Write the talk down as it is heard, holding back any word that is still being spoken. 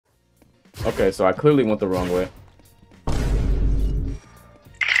Okay, so I clearly went the wrong way.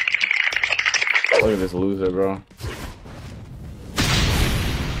 Look at this loser, bro.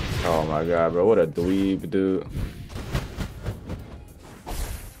 Oh my god, bro. What a dweeb, dude.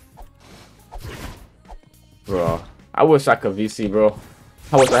 Bro, I wish I could VC, bro.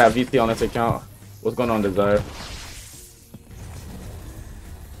 I wish I had VC on this account. What's going on, Desire?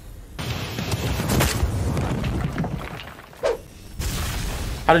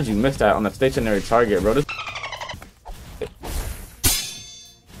 How did you miss that on a stationary target, bro?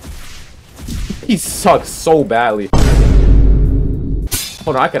 He sucks so badly.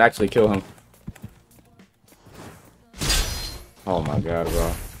 Hold on, I could actually kill him. Oh my god,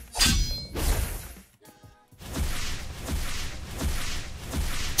 bro.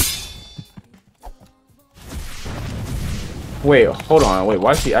 Wait, hold on. Wait,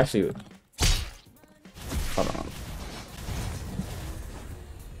 why is he actually... Hold on.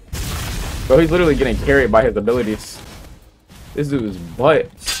 Bro, he's literally getting carried by his abilities. This dude's butt.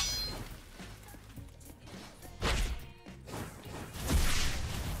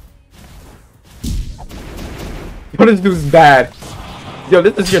 Yo, this dude's bad. Yo,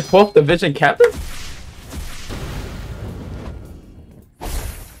 this is your 12th division captain?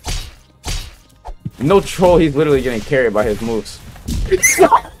 No troll, he's literally getting carried by his moves.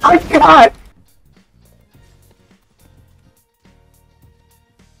 Oh my god!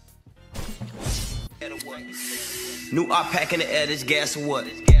 New op pack in the air, this gas or what?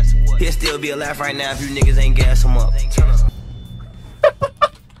 He'll still be alive right now if you niggas ain't gas him up.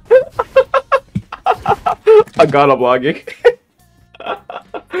 I got him vlogging.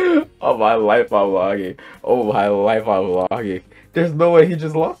 Oh my life, I'm vlogging. Oh my life, I'm vlogging. There's no way he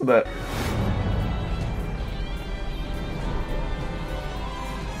just lost that.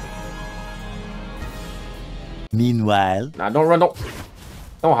 Meanwhile, Nah, don't run, don't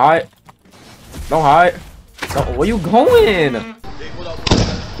hide. Don't hide. Don't, where you going?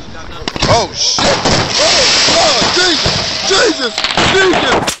 Oh shit! Oh Jesus!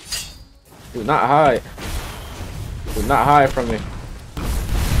 Jesus! Do not hide. Do not hide from me.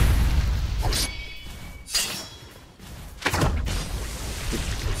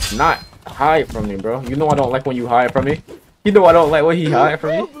 Do not hide from me, bro. You know I don't like when you hide from me. You know I don't like when he hide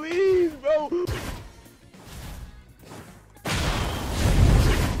from me. Please, bro.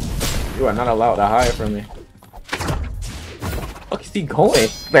 You are not allowed to hide from me. Fuck is he going?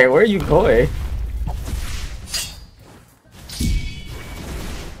 Like, where are you going?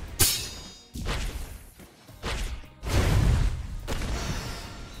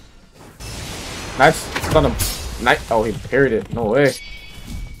 Nice. Stun him. Nice. Oh, he parried it. No way.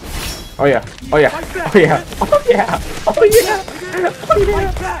 Oh yeah. Oh yeah. Oh yeah. Oh yeah. Oh yeah. Oh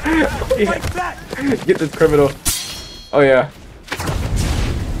yeah. Oh yeah. Get this criminal. Oh yeah.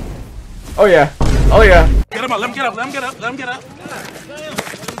 Oh yeah. Oh yeah. Get him up. Let him get up. Let him get up. Let him get up.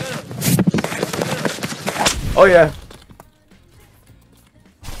 Oh yeah.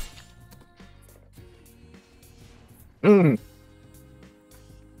 Mmm.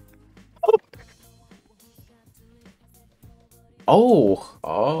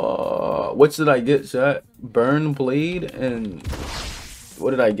 Oh, what did I get, chat? Burn blade and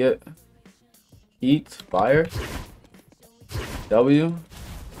what did I get? Heat, fire, W.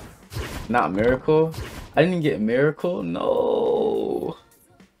 Not miracle. I didn't get miracle. No.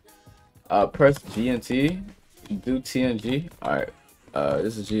 Press G and T. Do T and G. All right.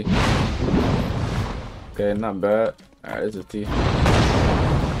 This is G. Okay, not bad. All right, this is T.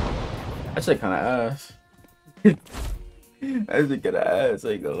 Actually, kind of ass. I just get an ass,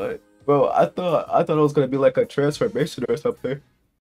 ain't gonna lie. Bro, I thought it was gonna be like a transformation or something.